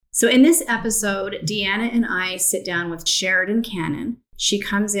So in this episode, Deanna and I sit down with Sheridan Cannon. She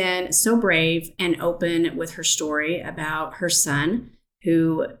comes in so brave and open with her story about her son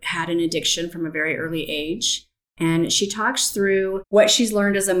who had an addiction from a very early age. And she talks through what she's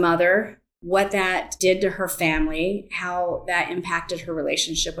learned as a mother, what that did to her family, how that impacted her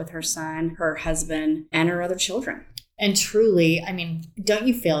relationship with her son, her husband, and her other children. And truly, I mean, don't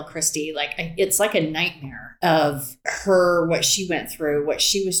you feel, Christy, like it's like a nightmare of her, what she went through, what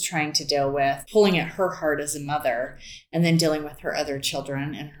she was trying to deal with, pulling at her heart as a mother, and then dealing with her other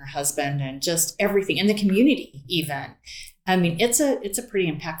children and her husband and just everything, and the community even. I mean, it's a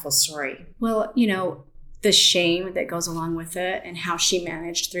pretty impactful story. Well, you know, the shame that goes along with it and how she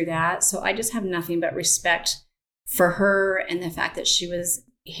managed through that. So I just have nothing but respect for her and the fact that she was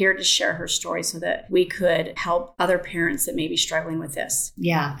here to share her story so that we could help other parents that may be struggling with this.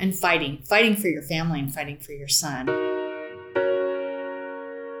 Yeah, and fighting for your family and fighting for your son.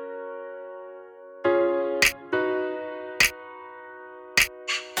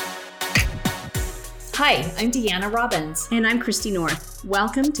 Hi, I'm Deanna Robbins. And I'm Christy North.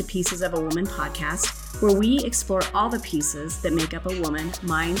 Welcome to Pieces of a Woman podcast, where we explore all the pieces that make up a woman,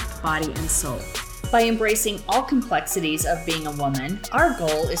 mind, body, and soul. By embracing all complexities of being a woman, our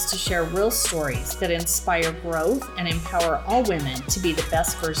goal is to share real stories that inspire growth and empower all women to be the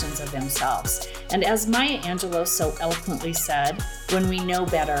best versions of themselves. And as Maya Angelou so eloquently said, when we know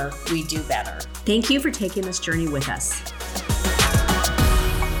better, we do better. Thank you for taking this journey with us.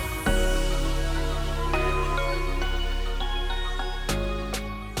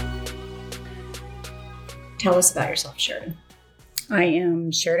 Tell us about yourself, Sheridan. I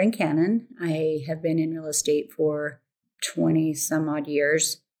am Sheridan Cannon. I have been in real estate for 20 some odd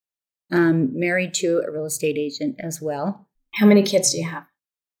years. Married to a real estate agent as well. How many kids do you have?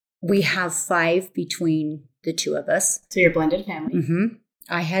 We have 5 between the two of us. So you're a blended family. Mm-hmm.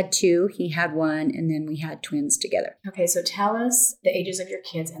 I had 2, he had 1, and then we had twins together. Okay, so tell us the ages of your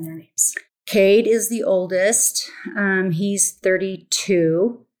kids and their names. Cade is the oldest. He's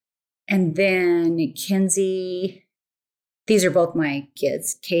 32. And then Kenzie... These are both my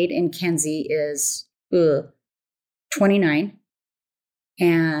kids. Cade and Kenzie is 29.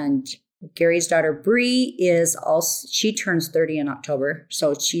 And Gary's daughter, Bree, is also, she turns 30 in October.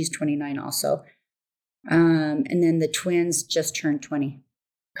 So she's 29 also. And then the twins just turned 20.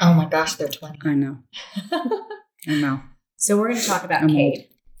 Oh my gosh, they're 20. I know. I know. So we're going to talk about Cade.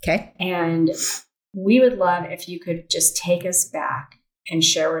 Okay. And we would love if you could just take us back and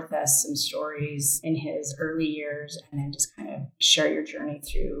share with us some stories in his early years, and then just kind of share your journey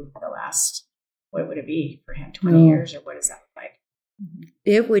through the last, what would it be for him, 20 years, or what does that look like?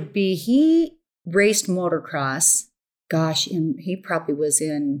 It would be, he raced motocross. Gosh, he probably was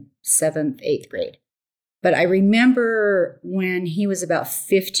in 7th, 8th grade. But I remember when he was about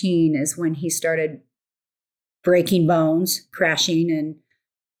 15 is when he started breaking bones, crashing and,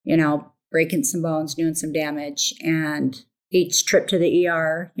 breaking some bones, doing some damage. And each trip to the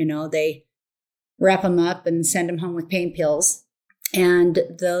ER, they wrap him up and send him home with pain pills. And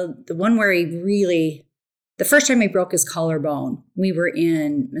the one where the first time he broke his collarbone, we were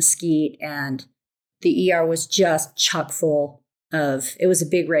in Mesquite and the ER was just chock full it was a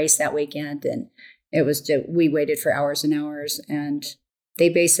big race that weekend. And we waited for hours and hours. And they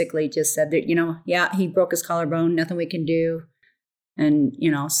basically just said that, he broke his collarbone, nothing we can do. And,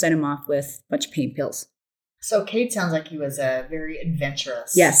 sent him off with a bunch of pain pills. So Cade sounds like he was very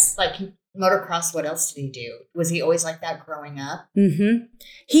adventurous. Yes. Like motocross, what else did he do? Was he always like that growing up? Mm-hmm.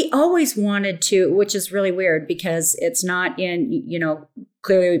 He always wanted to, which is really weird because it's not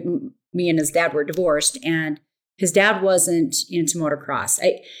clearly me and his dad were divorced and his dad wasn't into motocross.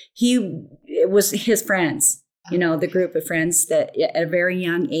 It was his friends, the group of friends that at a very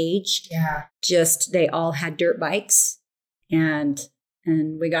young age, they all had dirt bikes and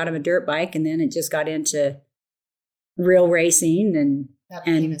we got him a dirt bike and then it just got into real racing and that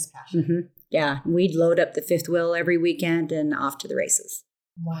became his passion. Mm-hmm, yeah, we'd load up the 5th wheel every weekend and off to the races.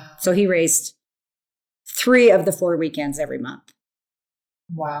 Wow. So he raced 3 of the 4 weekends every month.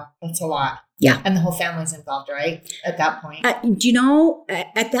 Wow, that's a lot. Yeah. And the whole family's involved, right? At that point? At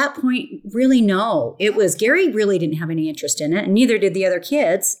that point, really, no. It was, Gary really didn't have any interest in it, and neither did the other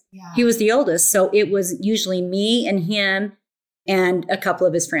kids. Yeah. He was the oldest, so it was usually me and him and a couple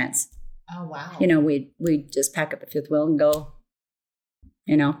of his friends. Oh, wow. We'd just pack up a 5th wheel and go,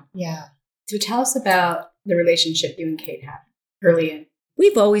 Yeah. So tell us about the relationship you and Cade had early in.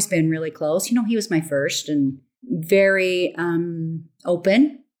 We've always been really close. He was my first and very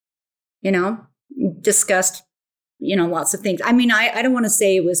open, discussed, lots of things. I mean, I don't want to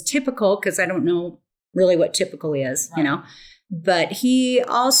say it was typical because I don't know really what typical is, right. But he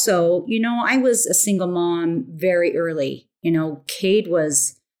also, I was a single mom very early. Cade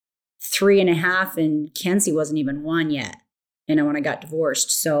was 3.5 and Kenzie wasn't even 1 yet, when I got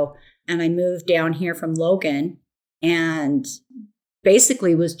divorced. So, and I moved down here from Logan, and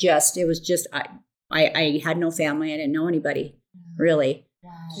basically it was just, I had no family. I didn't know anybody really.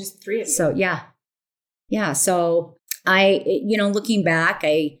 Wow. Just 3 of you. So, yeah. Yeah. So I, looking back,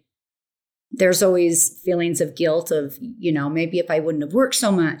 there's always feelings of guilt of, maybe if I wouldn't have worked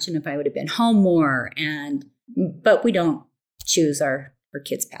so much and if I would have been home more, but we don't choose our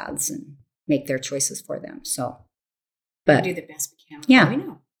kids' paths and make their choices for them. So, but we do the best we can. Yeah. We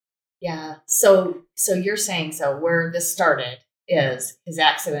know. Yeah. So you're saying, where this started is his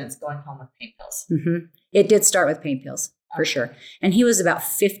accidents going home with pain pills. Mm-hmm. It did start with pain pills for sure. And he was about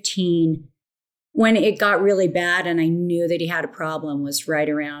 15 when it got really bad, and I knew that he had a problem was right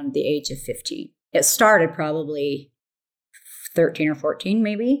around the age of 15. It started probably 13 or 14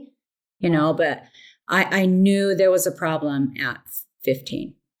 maybe, but I knew there was a problem at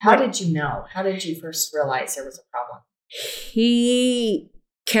 15. How did you know? How did you first realize there was a problem? He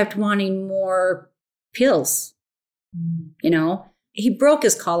kept wanting more pills, He broke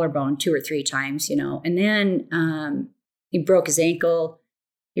his collarbone 2 or 3 times, and then he broke his ankle.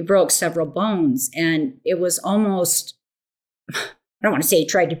 He broke several bones, and it was almost, I don't want to say he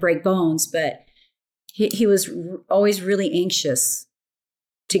tried to break bones, but he was always really anxious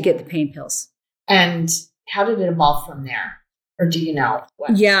to get the pain pills. And how did it evolve from there? Or do you know?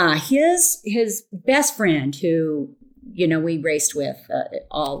 What? Yeah, his best friend who, we raced with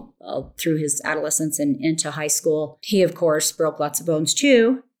all through his adolescence and into high school, he, of course, broke lots of bones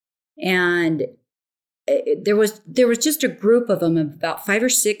too. And there was just a group of them, of about 5 or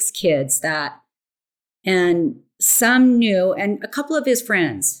 6 kids and some knew, and a couple of his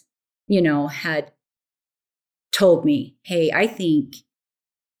friends, had told me, hey, I think,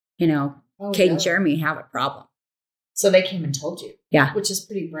 Cade and Jeremy have a problem. So they came and told you. Yeah. Which is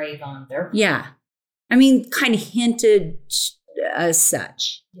pretty brave on their part. Yeah. I mean, kind of hinted as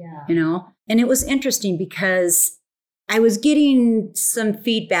such. Yeah. And it was interesting because I was getting some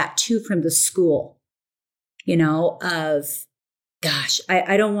feedback too from the school, of, gosh,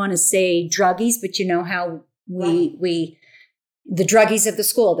 I don't want to say druggies, but how we the druggies of the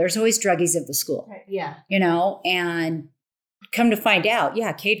school, there's always druggies of the school. Right. Yeah. And come to find out,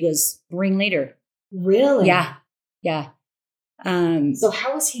 yeah, Cade was ringleader. Really? Yeah. Yeah. So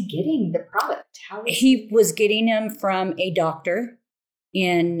how was he getting the product? He was getting them from a doctor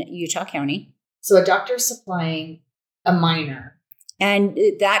in Utah County. So a doctor supplying a minor. And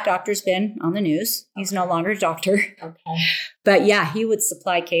that doctor's been on the news. He's no longer a doctor. Okay. But yeah, he would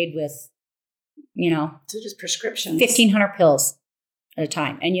supply Cade with, so just prescriptions. 1,500 pills at a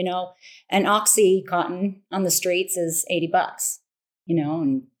time. And, an OxyContin on the streets is $80,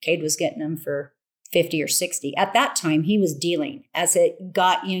 and Cade was getting them for 50 or 60. At that time, he was dealing as it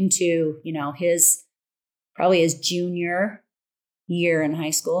got into, probably his junior year in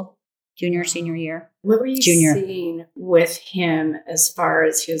high school, senior year. What were you seeing with him as far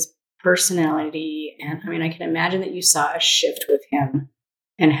as his personality? And I can imagine that you saw a shift with him.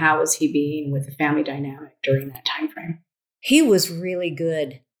 And how was he being with the family dynamic during that time frame? He was really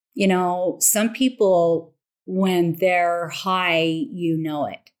good. Some people, when they're high,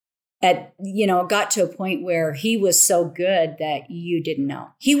 it. It got to a point where he was so good that you didn't know.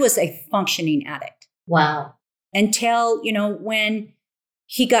 He was a functioning addict. Wow. Until, when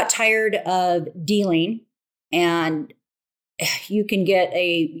he got tired of dealing, and you can get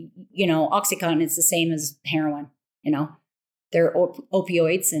OxyContin, it's the same as heroin, They're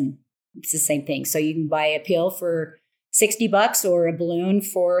opioids, and it's the same thing. So you can buy a pill for $60 or a balloon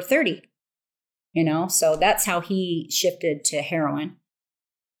for $30, So that's how he shifted to heroin.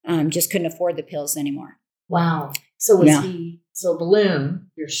 Just couldn't afford the pills anymore. Wow. So so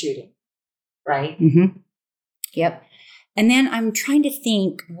balloon you're shooting, right? Mm-hmm. Yep. And then I'm trying to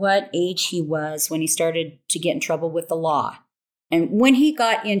think what age he was when he started to get in trouble with the law. And when he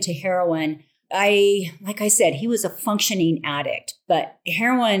got into heroin, like I said, he was a functioning addict, but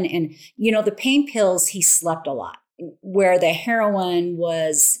heroin and, the pain pills, he slept a lot, where the heroin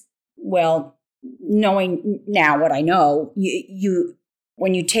was, well, knowing now what I know, you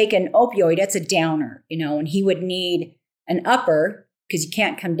when you take an opioid, that's a downer, and he would need an upper because you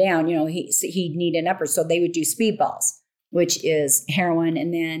can't come down, he'd need an upper. So they would do speedballs, which is heroin.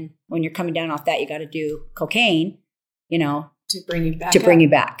 And then when you're coming down off that, you got to do cocaine, to bring you back. You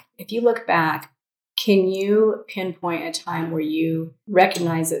back. If you look back, can you pinpoint a time where you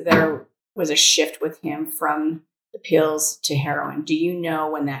recognize that there was a shift with him from the pills to heroin? Do you know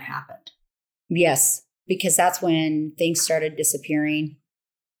when that happened? Yes, because that's when things started disappearing.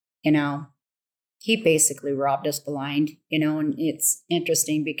 You know, he basically robbed us blind, you know, and it's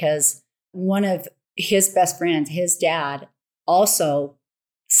interesting because one of his best friends, his dad, also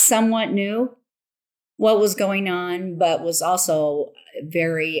somewhat knew what was going on, but was also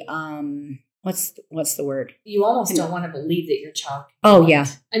very, what's the word? You almost don't want to believe that your child. Oh, yeah.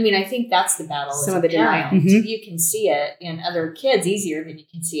 I mean, I think that's the battle. Some of the denial. Mhm. You can see it in other kids easier than you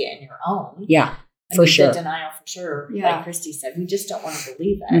can see it in your own. Yeah, I for mean, sure. The denial for sure. Yeah. Like Christy said, we just don't want to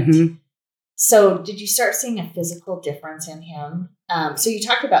believe it. Mhm. So did you start seeing a physical difference in him? So you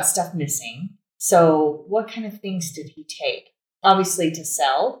talked about stuff missing. So what kind of things did he take? Obviously to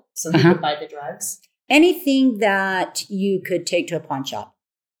sell, so he could buy the drugs. Anything that you could take to a pawn shop.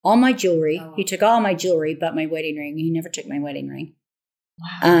 All my jewelry. Oh. He took all my jewelry, but my wedding ring. He never took my wedding ring.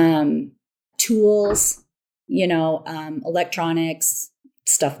 Wow. Tools, you know, electronics,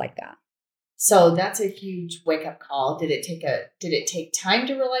 stuff like that. So that's a huge wake up call. Did it take time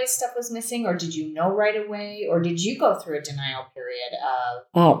to realize stuff was missing, or did you know right away, or did you go through a denial period of?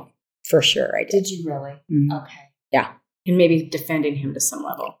 Oh, for sure I did. Did you really? Mhm. Okay. Yeah. And maybe defending him to some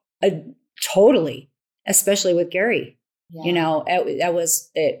level. Totally. Especially with Gary. Yeah. You know,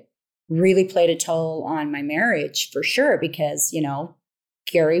 it really played a toll on my marriage for sure because, you know,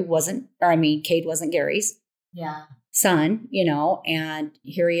 Cade wasn't Gary's Yeah. son, you know, and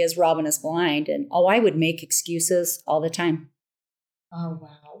here he is robbing us blind. And I would make excuses all the time. Oh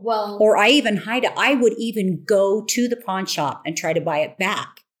wow. Well. Or I even hide it. I would even go to the pawn shop and try to buy it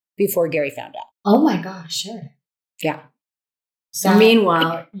back before Gary found out. Oh my gosh. Sure. Yeah. So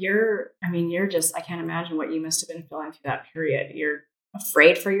meanwhile, I can't imagine what you must have been feeling through that period. You're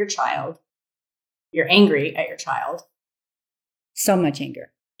afraid for your child. You're angry at your child. So much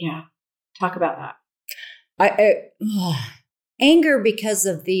anger. Yeah. Talk about that. Anger because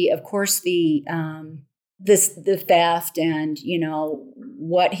of the theft and, you know,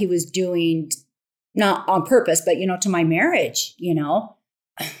 what he was doing, not on purpose, but, you know, to my marriage, you know.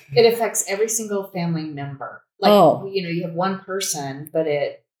 It affects every single family member. Like, you know, you have one person, but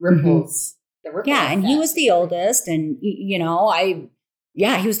it ripples. The ripple Yeah, and he was the oldest, and, you know,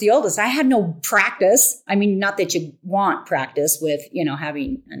 he was the oldest. I had no practice. I mean, not that you want practice with, you know,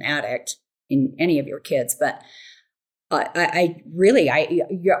 having an addict in any of your kids, but I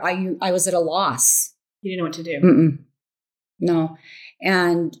was at a loss. You didn't know what to do. Mm-mm. No.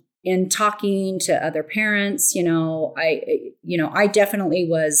 And in talking to other parents, you know, I definitely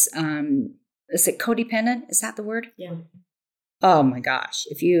was, is it codependent? Is that the word? Yeah. Oh my gosh.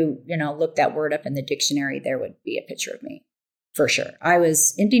 If you look that word up in the dictionary, there would be a picture of me for sure. I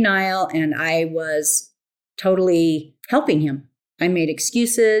was in denial and I was totally helping him. I made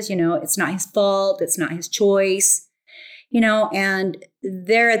excuses, you know, it's not his fault. It's not his choice, you know, and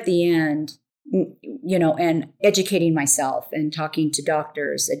there at the end, you know, and educating myself and talking to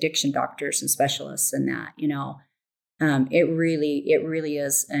doctors, addiction doctors and specialists and that, you know, it really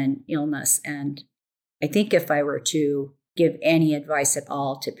is an illness. And I think if I were to give any advice at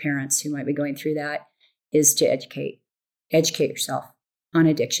all to parents who might be going through that is to educate yourself on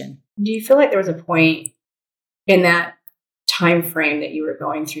addiction. Do you feel like there was a point in that time frame that you were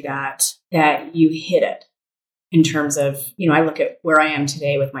going through that you hit it in terms of, you know, I look at where I am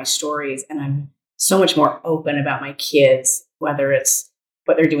today with my stories and I'm so much more open about my kids, whether it's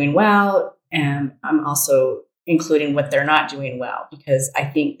what they're doing well. And I'm also including what they're not doing well, because I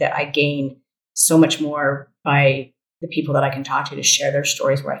think that I gain so much more by the people that I can talk to share their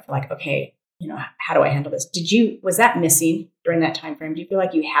stories where I feel like, okay, you know, how do I handle this? Was that missing during that time frame? Do you feel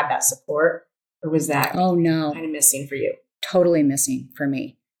like you had that support or was that kind of missing for you? Totally missing for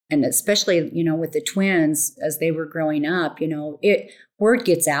me. And especially, you know, with the twins as they were growing up, you know, word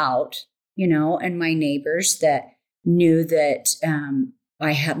gets out, you know, and my neighbors that knew that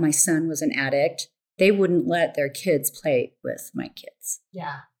my son was an addict, they wouldn't let their kids play with my kids.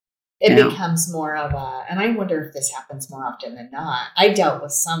 Yeah. It becomes more of and I wonder if this happens more often than not. I dealt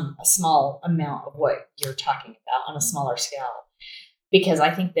with a small amount of what you're talking about on a smaller scale, because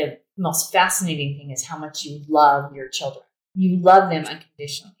I think the most fascinating thing is how much you love your children. You love them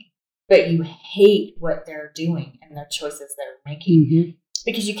unconditionally, but you hate what they're doing and their choices they're making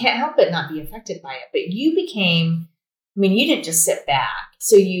because you can't help but not be affected by it. But you became, you didn't just sit back.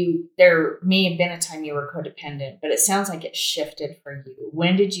 So there may have been a time you were codependent, but it sounds like it shifted for you.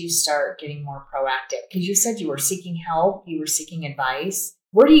 When did you start getting more proactive? Because you said you were seeking help, you were seeking advice.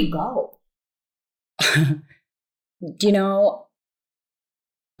 Where do you go? You know,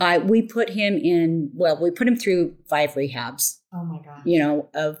 we put him through 5 rehabs. Oh my gosh. You know,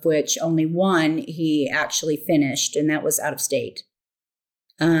 of which only one he actually finished, and that was out of state.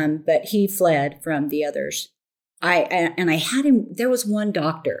 But he fled from the others. I had him. There was one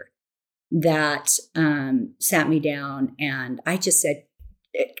doctor that sat me down, and I just said,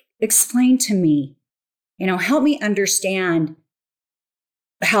 explain to me, help me understand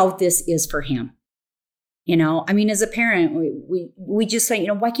how this is for him. As a parent, we just say,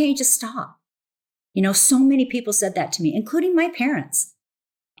 why can't you just stop? So many people said that to me, including my parents.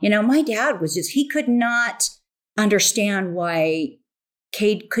 My dad he could not understand why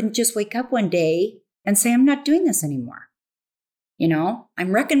Cade couldn't just wake up one day and say, I'm not doing this anymore.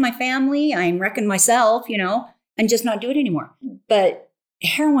 I'm wrecking my family, I'm wrecking myself, and just not do it anymore. But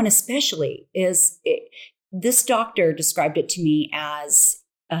heroin especially this doctor described it to me as,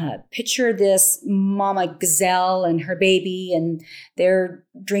 picture this mama gazelle and her baby, and they're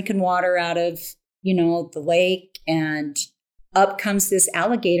drinking water out of, the lake, and up comes this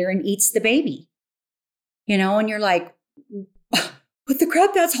alligator and eats the baby, and you're like, what the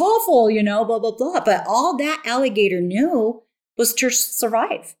crap, that's awful, blah, blah, blah. But all that alligator knew was to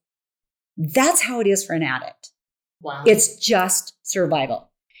survive. That's how it is for an addict. Wow. It's just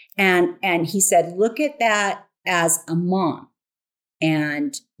survival. And he said, look at that as a mom,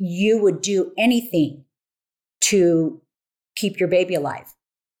 and you would do anything to keep your baby alive.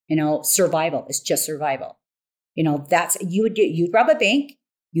 Survival is just survival. You'd rob a bank,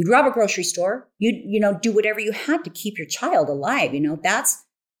 you'd rob a grocery store, you'd do whatever you had to keep your child alive. That's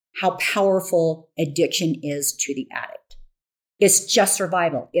how powerful addiction is to the addict. It's just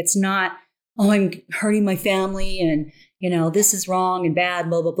survival. It's not, I'm hurting my family and, this is wrong and bad,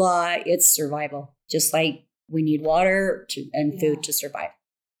 blah, blah, blah. It's survival. Just like we need water and food to survive.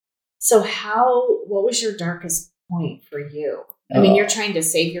 So what was your darkest point for you? You're trying to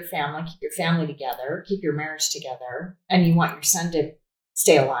save your family, keep your family together, keep your marriage together, and you want your son to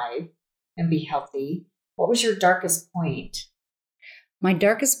stay alive and be healthy. What was your darkest point? My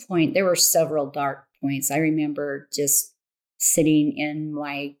darkest point, there were several dark points. I remember just sitting in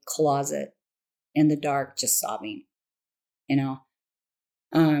my closet in the dark, just sobbing, and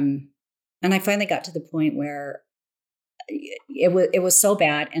I finally got to the point where it was so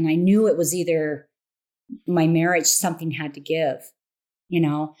bad, and I knew it was either my marriage, something had to give.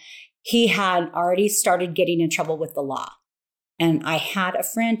 He had already started getting in trouble with the law. And I had a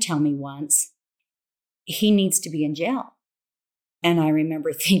friend tell me once, he needs to be in jail. And I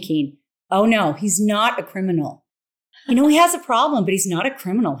remember thinking, oh no, he's not a criminal. He has a problem, but he's not a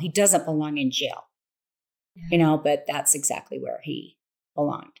criminal. He doesn't belong in jail. But that's exactly where he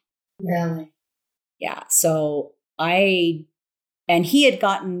belonged. Really? Yeah. So he had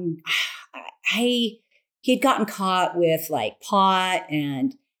gotten caught with like pot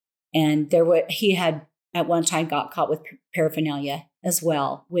and he had at one time got caught with paraphernalia as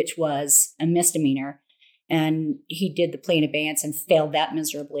well, which was a misdemeanor. And he did the plea in abeyance and failed that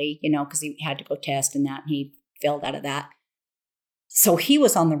miserably, because he had to go test and that, and he failed out of that. So he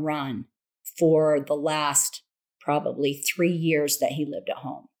was on the run for the last probably 3 years that he lived at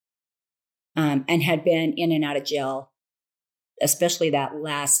home, and had been in and out of jail, especially that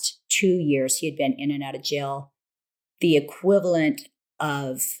last 2 years he had been in and out of jail, the equivalent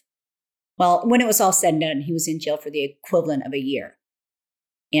of, well, when it was all said and done, he was in jail for the equivalent of a year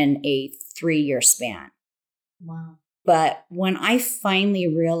in a 3-year span. Wow. But when I finally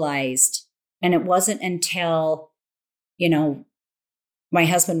realized, and it wasn't until, my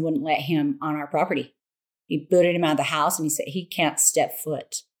husband wouldn't let him on our property. He booted him out of the house and he said he can't step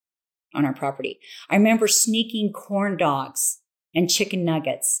foot on our property. I remember sneaking corn dogs and chicken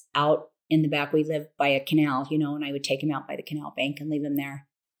nuggets out in the back. We lived by a canal, and I would take him out by the canal bank and leave him there.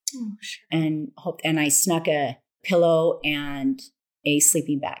 Oh, sure. And I snuck a pillow and a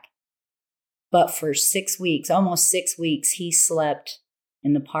sleeping bag. But for 6 weeks, almost 6 weeks, he slept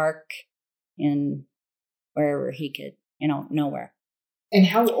in the park, in wherever he could, nowhere. And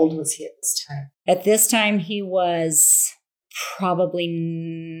how old was he at this time? At this time, he was probably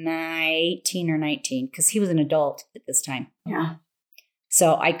 18 or 19, because he was an adult at this time. Yeah.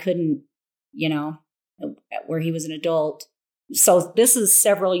 So I couldn't, where he was an adult. So this is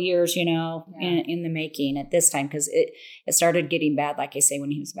several years, in the making at this time, because it started getting bad, like I say,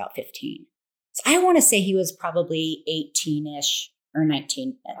 when he was about 15. So I want to say he was probably 18-ish or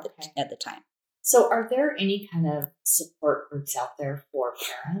 19 at the time. So are there any kind of support groups out there for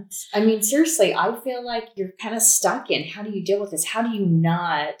parents? Seriously, I feel like you're kind of stuck in, how do you deal with this? How do you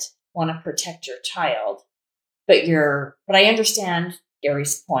not want to protect your child? But I understand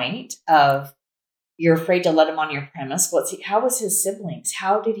Gary's point of you're afraid to let him on your premise. How was his siblings?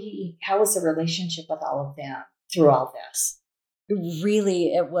 How was the relationship with all of them through all this?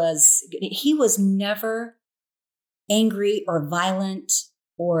 Really, he was never angry or violent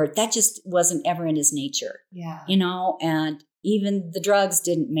or that just wasn't ever in his nature. Yeah. You know, and even the drugs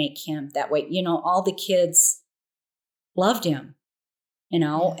didn't make him that way. You know, all the kids loved him, you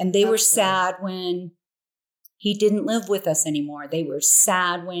know, Yeah, and they were that's good. sad when he didn't live with us anymore. They were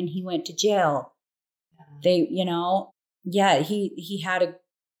sad when he went to jail. Yeah. They, you know, yeah, he had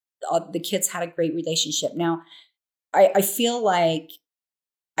the kids had a great relationship. Now, I feel like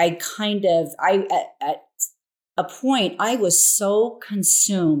at a point, I was so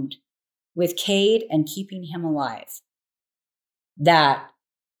consumed with Cade and keeping him alive that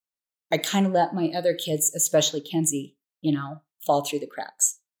I kind of let my other kids, especially Kenzie, you know, fall through the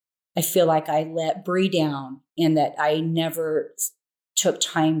cracks. I feel like I let Bree down in that I never took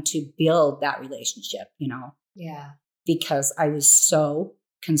time to build that relationship, you know, Yeah. because I was so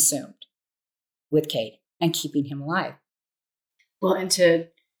consumed with Cade and keeping him alive. Well, and to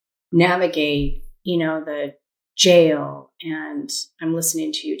navigate, you know, the jail, and I'm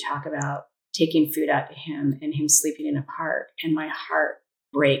listening to you talk about taking food out to him and him sleeping in a park, and my heart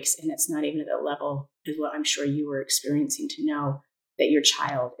breaks, and it's not even at a level as what I'm sure you were experiencing to know that your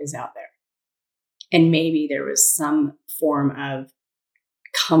child is out there. And maybe there was some form of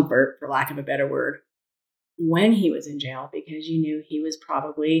comfort, for lack of a better word, when he was in jail, because you knew he was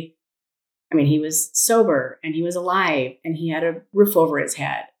probably, I mean, he was sober and he was alive and he had a roof over his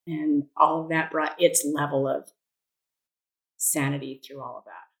head, and all of that brought its level of sanity through all of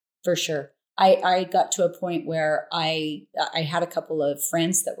that. For sure. I got to a point where I had a couple of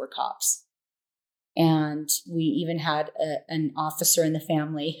friends that were cops, and we even had an officer in the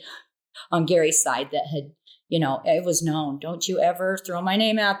family on Gary's side that had, you know, it was known, don't you ever throw my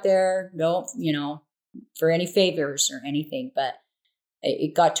name out there, don't, you know, for any favors or anything. But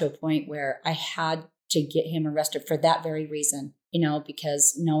it got to a point where I had to get him arrested for that very reason, you know,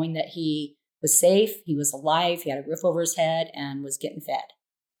 because knowing that he was safe, he was alive, he had a roof over his head and was getting fed.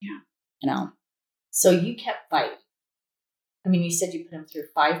 Yeah. You know. So you kept fighting. I mean, you said you put him through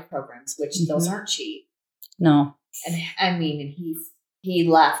 5 programs, which those aren't cheap. No. And I mean, and he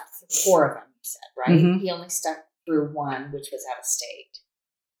left 4 of them, you said, right? Mhm. He only stuck through 1, which was out of state.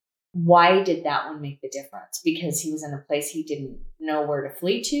 Why did that one make the difference? Because he was in a place he didn't know where to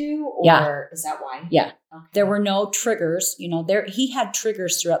flee to? Or is that why? Yeah. Okay. There were no triggers, you know, he had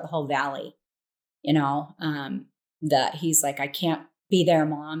triggers throughout the whole valley, you know, that he's like, I can't be there,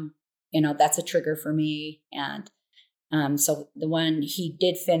 Mom. You know, that's a trigger for me. And so the one he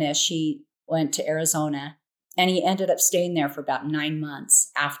did finish, he went to Arizona, and he ended up staying there for about 9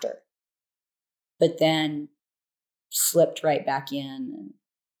 months after, but then slipped right back in.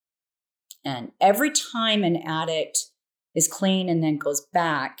 And every time an addict is clean and then goes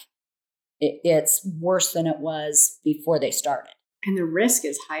back, it's worse than it was before they started. And the risk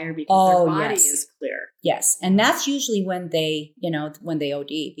is higher because their body yes. is clear. Yes. And that's usually when they, you know, when they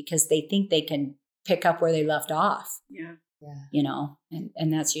OD, because they think they can pick up where they left off. Yeah. Yeah. You know,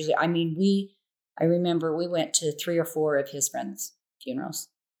 and that's usually, I mean, I remember we went to 3 or 4 of his friends' funerals.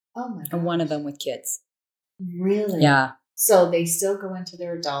 Oh my god. And one of them with kids. Really? Yeah. So they still go into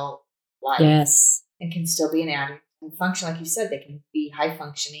their adult life. Yes. And can still be an addict and function, like you said, they can be high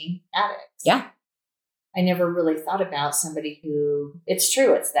functioning addicts. Yeah. I never really thought about somebody who, it's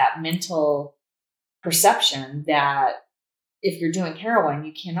true, it's that mental perception that if you're doing heroin,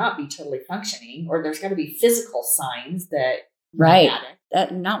 you cannot be totally functioning, or there's got to be physical signs that you're Right. an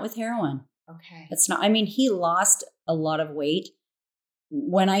addict. Not with heroin. Okay. It's not, I mean, he lost a lot of weight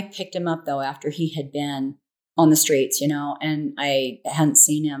when I picked him up, though, after he had been on the streets, you know, and I hadn't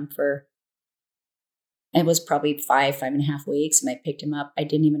seen him for, it was probably 5.5 weeks. And I picked him up. I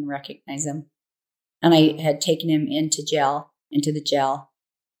didn't even recognize him. And I had taken him into the jail,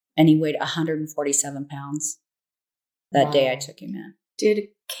 and he weighed 147 pounds that day I took him in. Did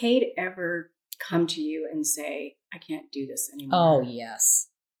Cade ever come to you and say, I can't do this anymore? Oh, yes.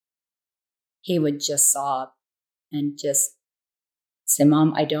 He would just sob and just say,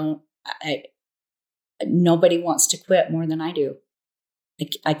 Mom, nobody wants to quit more than I do.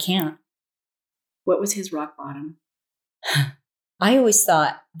 I can't. What was his rock bottom? I always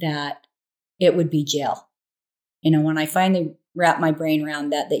thought that it would be jail. You know, when I finally wrapped my brain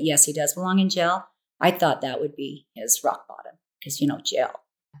around that yes, he does belong in jail, I thought that would be his rock bottom because, you know, jail.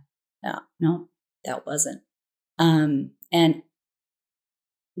 No, that wasn't. And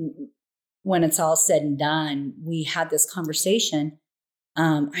when it's all said and done, we had this conversation.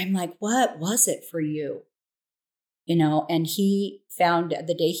 I'm like, what was it for you? You know, and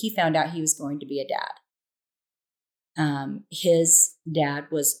the day he found out he was going to be a dad. His dad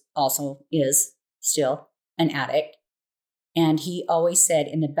is still an addict. And he always said,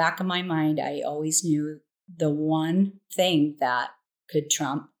 in the back of my mind, I always knew the one thing that could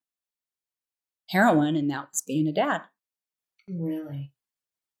trump heroin, and that was being a dad. Really?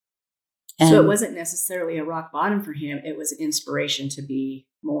 And, so it wasn't necessarily a rock bottom for him. It was an inspiration to be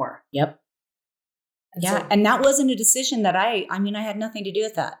more. Yep. And that wasn't a decision that I had nothing to do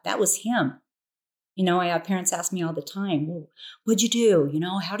with that. That was him. I have parents ask me all the time, well, what'd you do?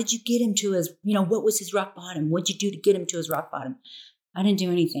 How did you get him to his, what was his rock bottom? What'd you do to get him to his rock bottom? I didn't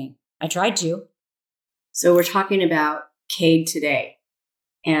do anything. I tried to. So we're talking about Cade today,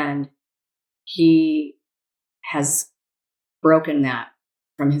 and he has broken that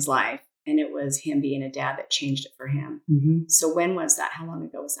from his life. And it was him being a dad that changed it for him. Mm-hmm. So when was that? How long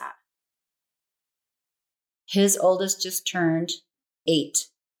ago was that? His oldest just turned 8.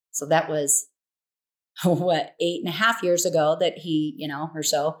 So that was, 8.5 years ago that he, or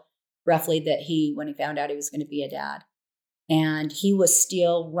so, roughly, that when he found out he was going to be a dad. And he was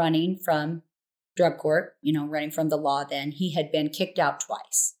still running from drug court, running from the law then. He had been kicked out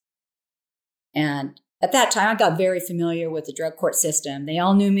twice. And at that time, I got very familiar with the drug court system. They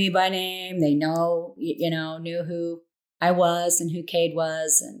all knew me by name. They knew who I was and who Cade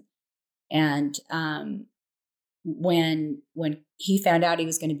was. And when he found out he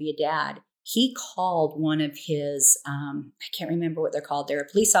was going to be a dad, he called one of his, I can't remember what they're called. They're a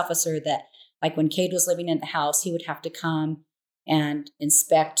police officer that, like when Cade was living in the house, he would have to come and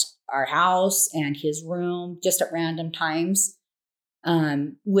inspect our house and his room just at random times.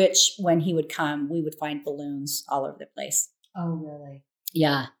 Which when he would come, we would find balloons all over the place. Oh, really?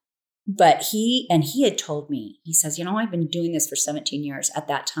 Yeah. But he had told me, he says, I've been doing this for 17 years at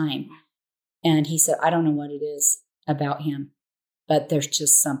that time. And he said, I don't know what it is about him, but there's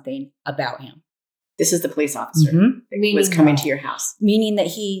just something about him. This is the police officer that was coming to your house. Meaning that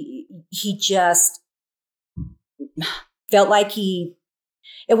he just felt like it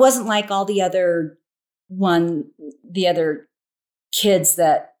wasn't like all the other kids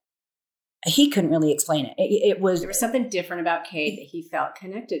that he couldn't really explain it. There was something different about Cade that he felt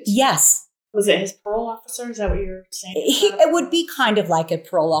connected to. Yes. Was it his parole officer? Is that what you're saying? It would be kind of like a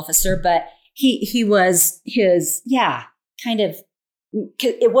parole officer, but he was his, kind of,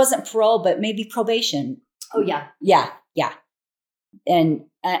 it wasn't parole, but maybe probation. Oh, yeah. Yeah. And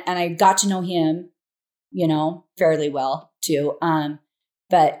I got to know him, fairly well too.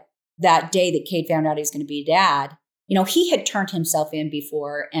 But that day that Cade found out he was going to be a dad, he had turned himself in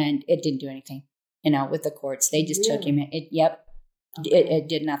before and it didn't do anything, with the courts. They just took him in. It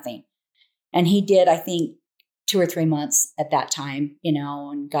did nothing. And he did, I think, 2 or 3 months at that time,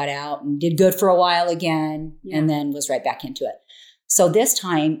 and got out and did good for a while again, and then was right back into it. So this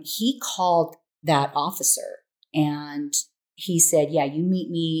time he called that officer and he said, you meet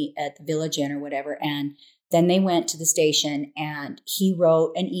me at the Village Inn or whatever. And then they went to the station and he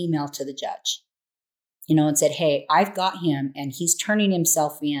wrote an email to the judge, and said, hey, I've got him and he's turning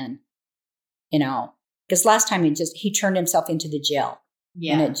himself in, because last time he turned himself into the jail.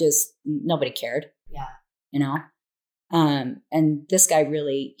 Yeah. And it just, nobody cared. Yeah. And this guy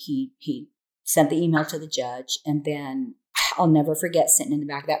really, he sent the email to the judge. And then I'll never forget sitting in the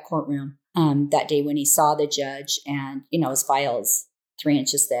back of that courtroom that day when he saw the judge and, his file is 3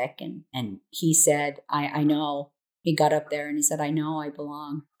 inches thick. And he said, I know. He got up there and he said, I know I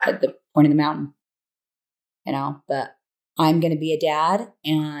belong at the point of the mountain, but I'm going to be a dad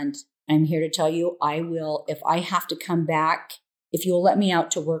and I'm here to tell you I will, if I have to come back, if you'll let me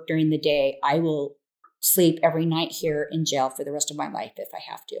out to work during the day, I will sleep every night here in jail for the rest of my life if I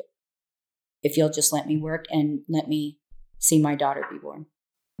have to. If you'll just let me work and let me see my daughter be born.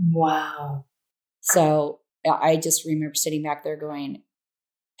 Wow. So I just remember sitting back there going,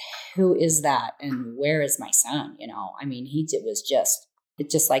 who is that? And where is my son? It was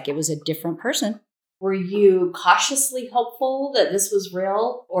just like it was a different person. Were you cautiously hopeful that this was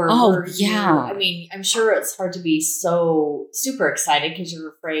real? Or I'm sure it's hard to be so super excited because you're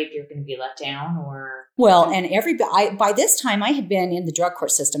afraid you're going to be let down or. Well, and by this time I had been in the drug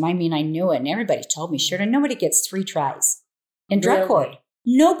court system. I knew it and everybody told me, Shirta, nobody gets 3 tries in drug court.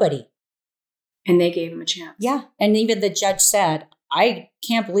 Nobody. And they gave him a chance. Yeah. And even the judge said, I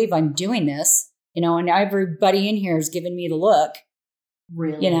can't believe I'm doing this, and everybody in here has given me the look.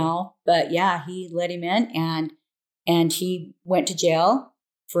 Really? But yeah, he let him in and he went to jail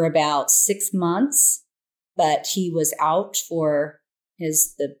for about 6 months, but he was out for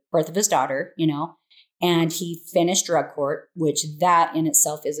the birth of his daughter, and he finished drug court, which that in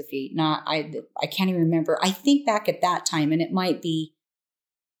itself is a feat. I can't even remember. I think back at that time, and it might be,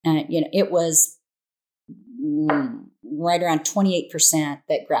 it was right around 28%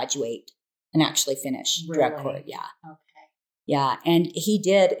 that graduate and actually finish drug court. Yeah. Okay. Yeah. And he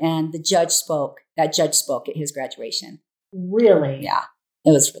did. And that judge spoke at his graduation. Really? Yeah.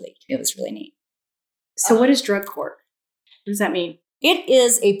 It was really neat. So what is drug court? What does that mean? It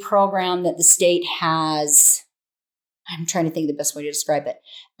is a program that the state has. I'm trying to think of the best way to describe it.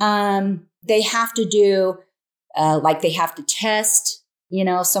 They have to do, they have to test,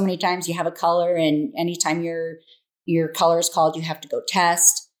 so many times you have a color, and anytime your color is called, you have to go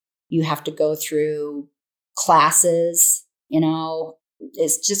test. You have to go through classes,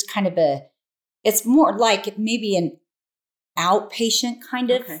 it's just kind of it's more like maybe an outpatient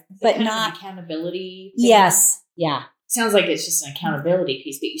kind of, but not accountability. Yes. Yeah. Sounds like it's just an accountability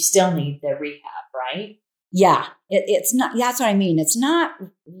piece, but you still need the rehab, right? Yeah. It's not, that's what I mean. It's not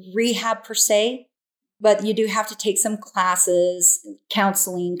rehab per se, but you do have to take some classes,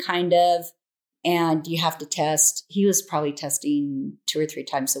 counseling kind of, and you have to test. He was probably testing 2 or 3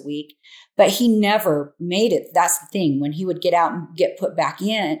 times a week, but he never made it. That's the thing. When he would get out and get put back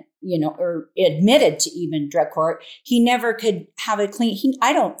in, or admitted to even drug court, he never could have a clean.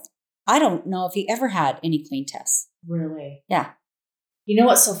 I don't know if he ever had any clean tests. Really? Yeah. You know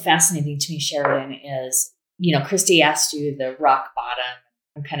what's so fascinating to me, Sheridan, is, Christy asked you the rock bottom.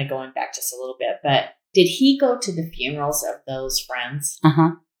 I'm kind of going back just a little bit, but did he go to the funerals of those friends?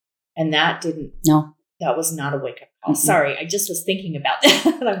 Uh-huh. And that didn't. No. That was not a wake-up call. Mm-hmm. Sorry, I just was thinking about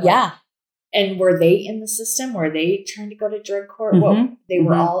that. Yeah. And were they in the system? Were they trying to go to drug court? Mm-hmm. Well, they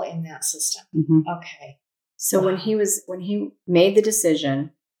were all in that system. Mm-hmm. Okay. So when he made the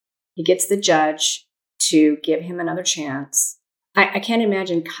decision, he gets the judge to give him another chance. I can't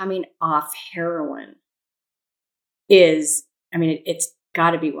imagine coming off heroin it's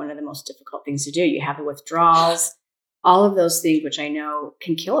got to be one of the most difficult things to do. You have the withdrawals, all of those things, which I know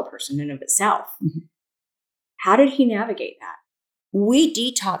can kill a person in and of itself. Mm-hmm. How did he navigate that? We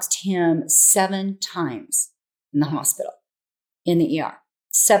detoxed him 7 times in the hospital, in the ER,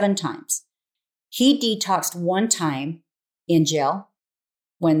 7 times. He detoxed 1 time in jail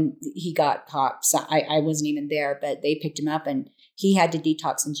when he got caught. So I wasn't even there, but they picked him up and he had to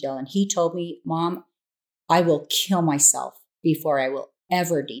detox in jail. And he told me, Mom, I will kill myself before I will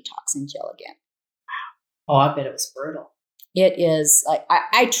ever detox in jail again. Oh, I bet it was brutal. It is.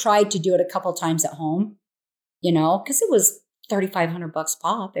 I tried to do it a couple times at home, because it was $3,500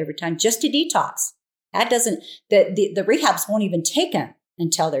 pop every time just to detox. That doesn't, the rehabs won't even take them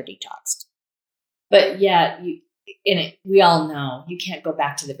until they're detoxed. But yeah, we all know you can't go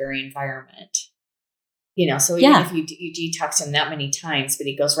back to the very environment. So even if you detox him that many times, but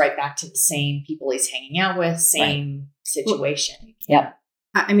he goes right back to the same people he's hanging out with, same situation. Yep.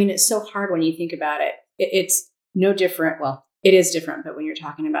 It's so hard when you think about it. It's no different. Well, it is different, but when you're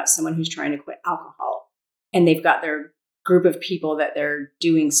talking about someone who's trying to quit alcohol and they've got their group of people that they're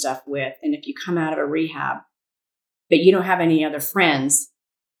doing stuff with, and if you come out of a rehab, but you don't have any other friends,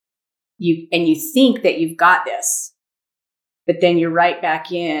 you think that you've got this, but then you're right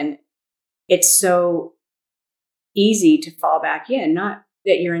back in. It's so easy to fall back in, not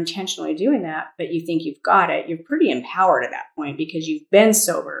that you're intentionally doing that, but you think you've got it. You're pretty empowered at that point because you've been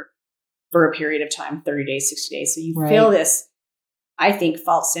sober for a period of time, 30 days, 60 days. So you feel this, I think,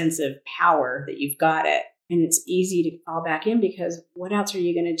 false sense of power that you've got it. And it's easy to fall back in because what else are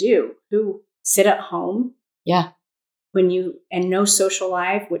you going to do? Sit at home? Yeah. And no social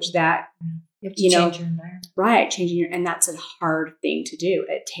life, which that, you have to change your environment. Right. And that's a hard thing to do.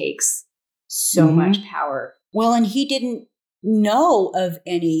 It takes so much power. Well, and he didn't know of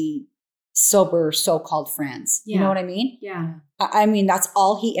any sober so-called friends. Yeah. You know what I mean? Yeah. That's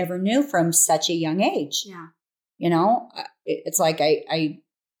all he ever knew from such a young age. Yeah. It's like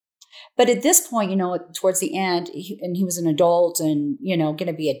but at this point, towards the end, he was an adult and, going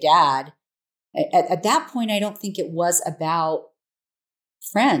to be a dad. At that point, I don't think it was about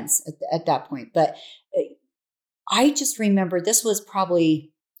friends at that point. But I just remember this was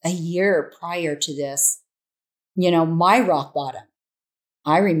probably a year prior to this, my rock bottom.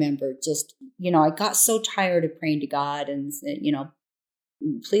 I remember just, I got so tired of praying to God and,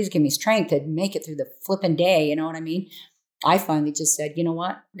 please give me strength to make it through the flipping day. You know what I mean? I finally just said, you know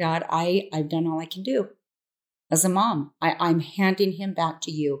what, God, I've done all I can do as a mom. I'm handing him back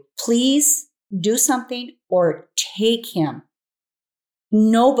to you. Please do something or take him.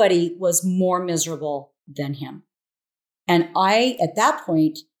 Nobody was more miserable than him. And at that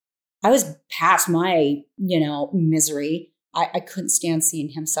point, I was past my, misery. I couldn't stand seeing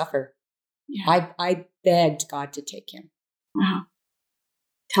him suffer. Yeah. I begged God to take him. Wow.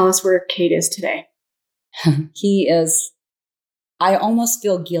 Tell us where Kate is today. He is, I almost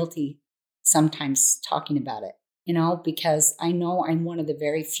feel guilty sometimes talking about it, because I know I'm one of the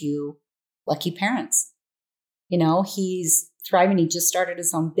very few lucky parents. He's thriving. He just started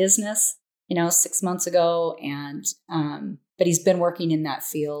his own business, 6 months ago. And, but he's been working in that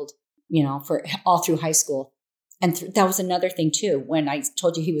field, for all through high school. And that was another thing too. When I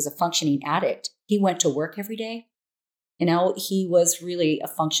told you he was a functioning addict, he went to work every day. He was really a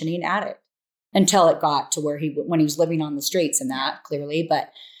functioning addict until it got to where when he was living on the streets and that clearly,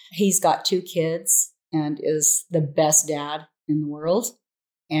 but he's got 2 kids and is the best dad in the world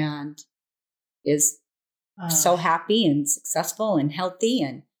and is so happy and successful and healthy.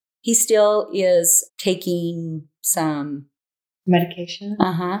 And he still is taking some medication.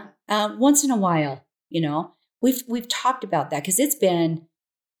 Once in a while, we've talked about that because he's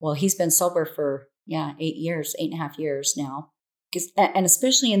been sober for 8.5 years now. And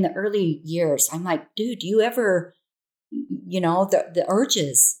especially in the early years, I'm like, dude, do you ever, the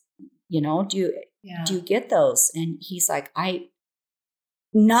urges, do you get those? And he's like,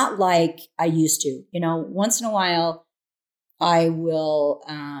 not like I used to, once in a while I will,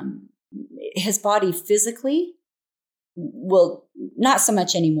 his body physically will not so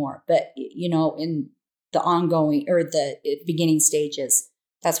much anymore, but in the ongoing or the beginning stages,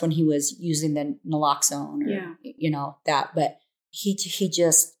 that's when he was using the naloxone or, that, but he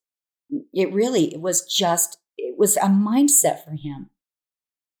just, it was a mindset for him.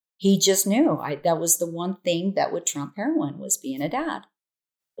 He just knew that was the one thing that would trump heroin was being a dad.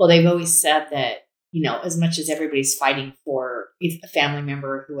 Well, they've always said that, as much as everybody's fighting for a family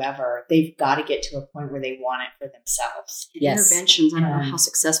member or whoever, they've got to get to a point where they want it for themselves. Yes. Interventions, I don't know how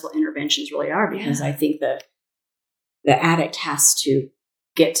successful interventions really are because I think the addict has to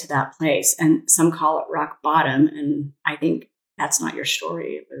get to that place. And some call it rock bottom. And I think that's not your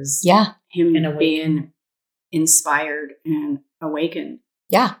story. It was him being inspired and awakened.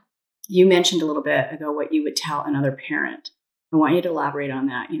 Yeah. You mentioned a little bit ago what you would tell another parent. I want you to elaborate on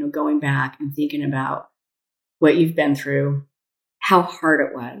that, going back and thinking about what you've been through, how hard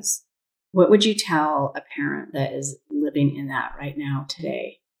it was. What would you tell a parent that is living in that right now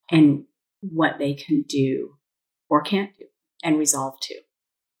today and what they can do or can't do and resolve to?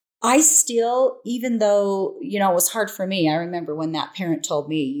 I still, even though, it was hard for me, I remember when that parent told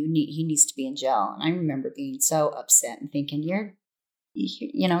me he needs to be in jail. And I remember being so upset and thinking, you're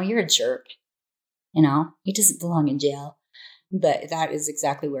a jerk. He doesn't belong in jail. But that is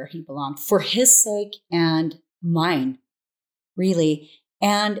exactly where he belonged for his sake and mine, really.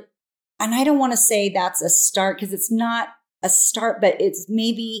 And I don't want to say that's a start because it's not a start, but it's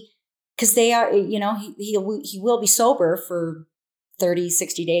maybe because they are, he will be sober for 30,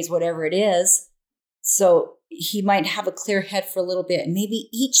 60 days, whatever it is. So he might have a clear head for a little bit. And maybe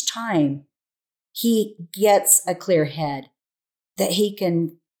each time he gets a clear head that he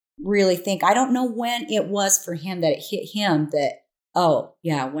can really think. I don't know when it was for him that it hit him that,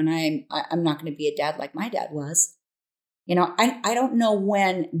 when I'm not going to be a dad like my dad was. I don't know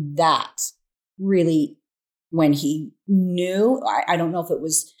when that really, when he knew. I don't know if it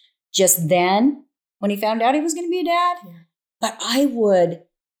was just then when he found out he was going to be a dad. Yeah. But I would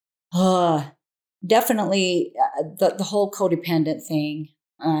definitely the whole codependent thing.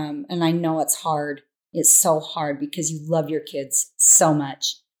 And I know it's hard. It's so hard because you love your kids so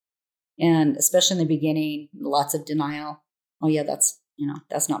much. And especially in the beginning, lots of denial. Oh yeah, that's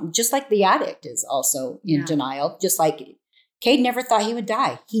not, just like the addict is also in denial. Just like Cade never thought he would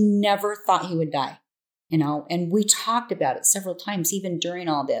die. He never thought he would die, and we talked about it several times, even during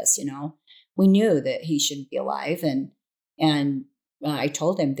all this, we knew that he shouldn't be alive. And I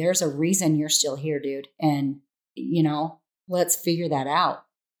told him, there's a reason you're still here, dude. And, let's figure that out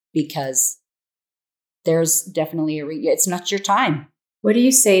because there's definitely it's not your time. What do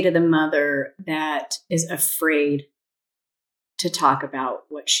you say to the mother that is afraid to talk about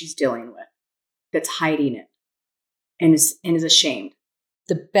what she's dealing with, that's hiding it and is ashamed?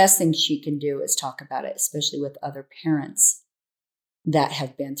 The best thing she can do is talk about it, especially with other parents that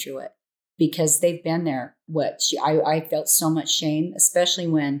have been through it because they've been there. I felt so much shame, especially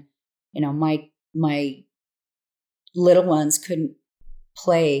when, my little ones couldn't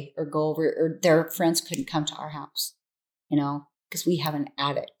play or go over, or their friends couldn't come to our house, because we have an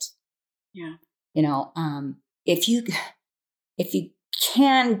addict. Yeah. If you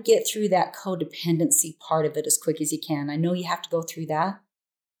can get through that codependency part of it as quick as you can, I know you have to go through that,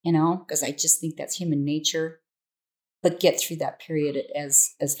 because I just think that's human nature, but get through that period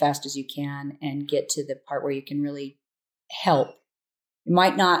as fast as you can and get to the part where you can really help. You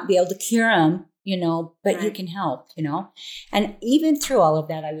might not be able to cure them, but right. You can help, and even through all of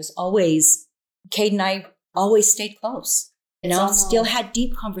that, Cade and I always stayed close. Still had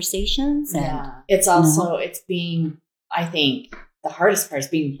deep conversations. And, it's also, it's being, I think the hardest part is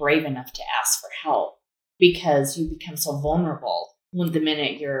being brave enough to ask for help because you become so vulnerable when the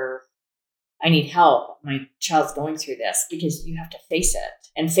minute you're I need help. My child's going through this, because you have to face it.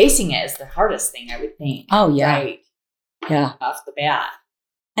 And facing it is the hardest thing, I would think. Oh, yeah. Right. Yeah. Off the bat.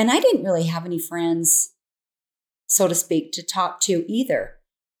 And I didn't really have any friends, so to speak, to talk to either.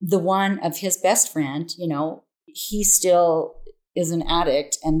 The one of his best friend, you know, he still is an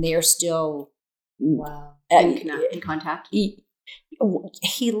addict, and they're still Wow. In contact. He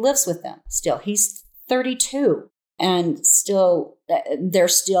lives with them still. He's 32, and still they're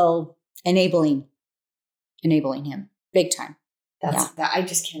still enabling him big time. That I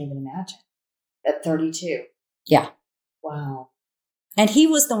just can't even imagine. At 32. Yeah. Wow. And he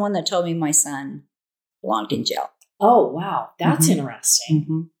was the one that told me my son belonged in jail. Oh, wow. That's Mhm. interesting.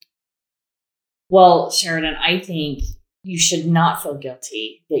 Mm-hmm. Well, Sheridan, I think you should not feel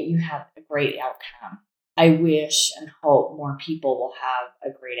guilty that you had a great outcome. I wish and hope more people will have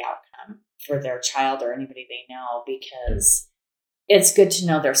a great outcome for their child or anybody they know, because it's good to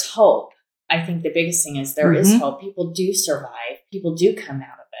know there's hope. I think the biggest thing is there is hope. People do survive. People do come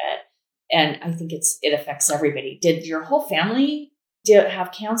out of it. And I think it affects everybody. Did your whole family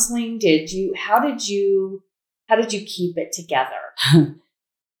have counseling? How did you keep it together?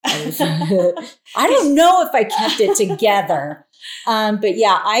 I don't know if I kept it together. But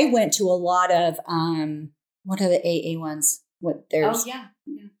yeah, I went to a lot of, what are the AA ones? There's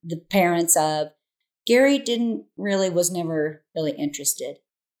the parents of Gary was never really interested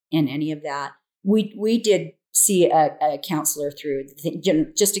in any of that. We did see a counselor through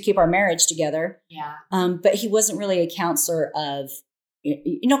just to keep our marriage together. Yeah. But he wasn't really a counselor of,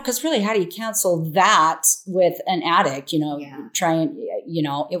 you know, because really, how do you counsel that with an addict? You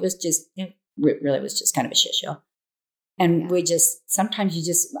know, it was just, it really was just kind of a shit show. And sometimes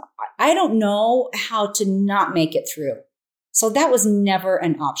I don't know how to not make it through. So that was never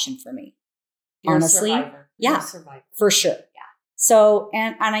an option for me. You're honestly. A survivor. Yeah, You're a survivor. for sure. Yeah. So,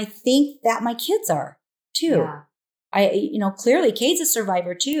 and I think that my kids are too. Yeah. Clearly Kate's a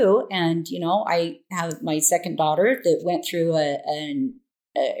survivor too. And, I have my second daughter that went through a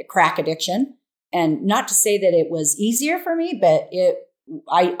crack addiction, and not to say that it was easier for me, but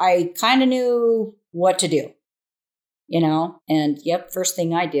I kind of knew what to do, and first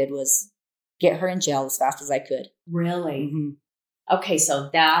thing I did was get her in jail as fast as I could. Really? Mm-hmm. Okay. So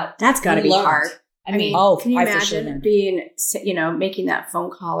that's got to be hard. I mean, can you imagine being, making that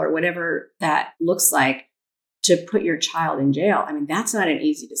phone call or whatever that looks like to put your child in jail? I mean, that's not an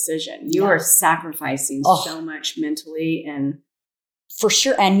easy decision. You are sacrificing so much mentally and. For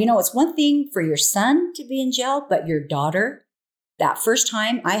sure. And, it's one thing for your son to be in jail, but your daughter, that first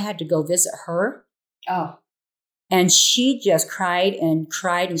time I had to go visit her. Oh. And she just cried and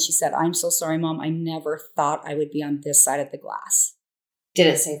cried. And she said, "I'm so sorry, Mom. I never thought I would be on this side of the glass." Did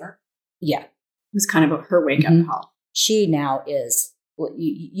it save her? Yeah. It was kind of her wake-up call. She now is,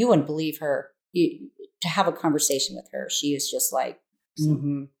 you wouldn't believe her. To have a conversation with her, she is just like,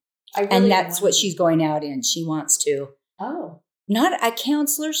 and that's what she's going out in. She wants to. Oh. Not a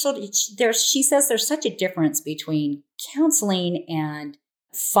counselor. So she says there's such a difference between counseling and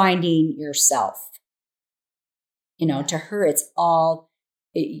finding yourself. To her, it's all,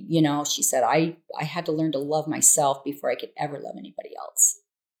 she said, I had to learn to love myself before I could ever love anybody else.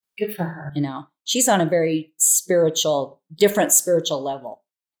 Good for her. She's on a very different spiritual level.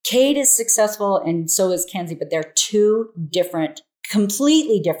 Kate is successful and so is Kenzie, but they're two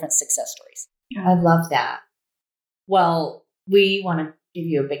completely different success stories. I love that. Well, we want to give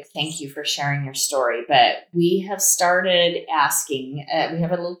you a big thank you for sharing your story, but we have started asking, we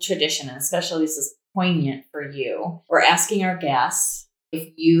have a little tradition, and especially this is poignant for you. We're asking our guests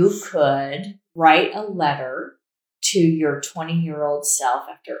if you could write a letter to your 20-year-old self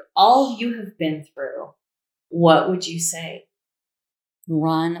after all you have been through, what would you say?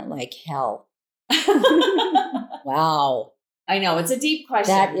 Run like hell. Wow. I know, it's a deep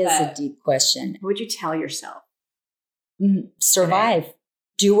question. That is a deep question. What would you tell yourself? Survive. Okay.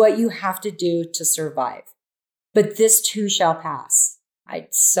 Do what you have to do to survive. But this too shall pass.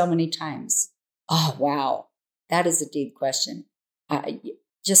 So many times. Oh, wow. That is a deep question.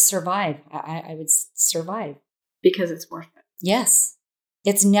 Just survive. I would survive. Because it's worth it. Yes.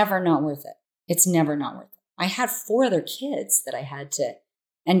 It's never not worth it. It's never not worth it. I had 4 other kids that I had to,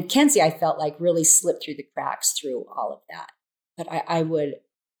 and Kenzie, I felt like really slipped through the cracks through all of that. But I would,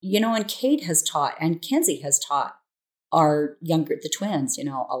 and Kate has taught, and Kenzie has taught the twins,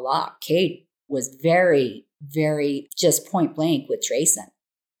 a lot. Kate was very, very just point blank with Trayson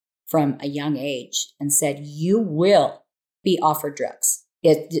from a young age and said, you will be offered drugs.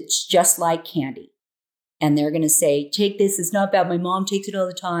 It's just like candy. And they're going to say, take this. It's not bad. My mom takes it all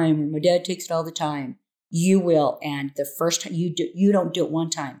the time, or my dad takes it all the time. You will. And the first time you don't do it one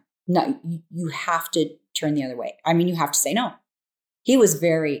time, no, you have to turn the other way. I mean, you have to say no. He was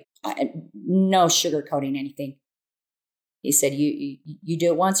very, no sugarcoating anything. He said, you do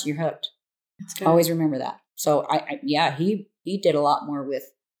it once, you're hooked. That's good. Always remember that. So he did a lot more with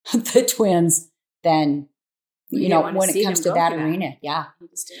the twins than, when it comes to that arena. Yeah.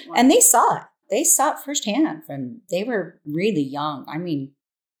 And they saw it. They saw it firsthand they were really young. I mean,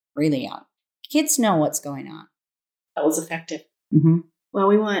 really young. Kids know what's going on. That was effective. Mm-hmm. Well,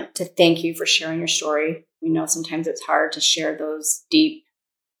 we want to thank you for sharing your story. We know sometimes it's hard to share those deep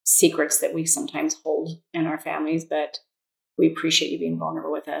secrets that we sometimes hold in our families, but we appreciate you being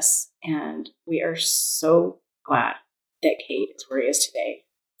vulnerable with us. And we are so glad that Kate is where he is today.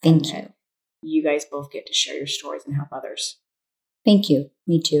 Thank you. You guys both get to share your stories and help others. Thank you.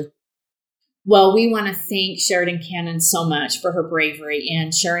 Me too. Well, we want to thank Sheridan Cannon so much for her bravery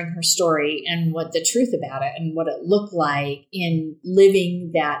and sharing her story and what the truth about it and what it looked like in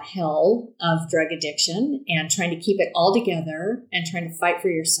living that hell of drug addiction and trying to keep it all together and trying to fight for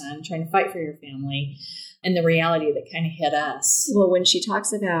your son, trying to fight for your family, and the reality that kind of hit us. Well, when she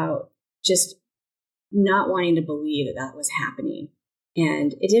talks about just not wanting to believe that was happening,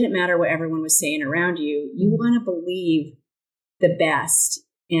 and it didn't matter what everyone was saying around you, you want to believe the best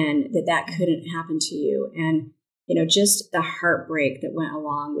and that couldn't happen to you. And, just the heartbreak that went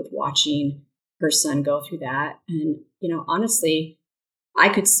along with watching her son go through that. And, honestly, I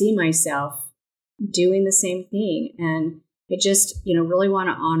could see myself doing the same thing. And I just, really want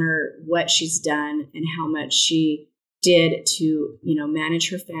to honor what she's done and how much she did to, manage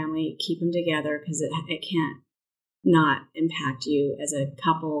her family, keep them together, because it can't not impact you as a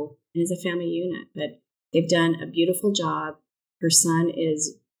couple and as a family unit. But they've done a beautiful job. Her son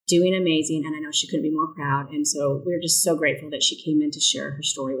is doing amazing, and I know she couldn't be more proud. And so we're just so grateful that she came in to share her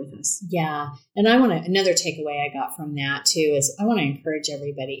story with us. Yeah. And another takeaway I got from that too is I want to encourage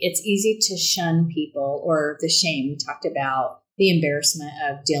everybody. It's easy to shun people or the shame. We talked about the embarrassment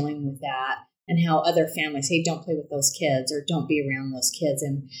of dealing with that and how other families, hey, don't play with those kids or don't be around those kids.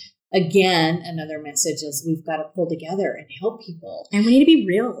 And again, another message is we've got to pull together and help people. And we need to be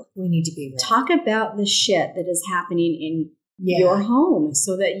real. We need to be real. Talk about the shit that is happening in your home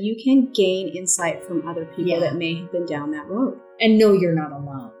so that you can gain insight from other people that may have been down that road. And know you're not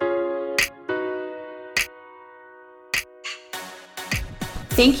alone.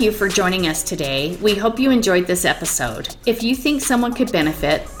 Thank you for joining us today. We hope you enjoyed this episode. If you think someone could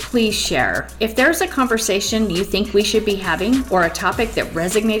benefit, please share. If there's a conversation you think we should be having or a topic that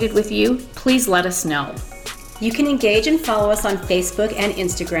resonated with you, please let us know. You can engage and follow us on Facebook and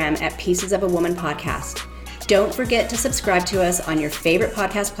Instagram at Pieces of a Woman Podcast. Don't forget to subscribe to us on your favorite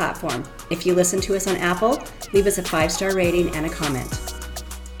podcast platform. If you listen to us on Apple, leave us a 5-star rating and a comment.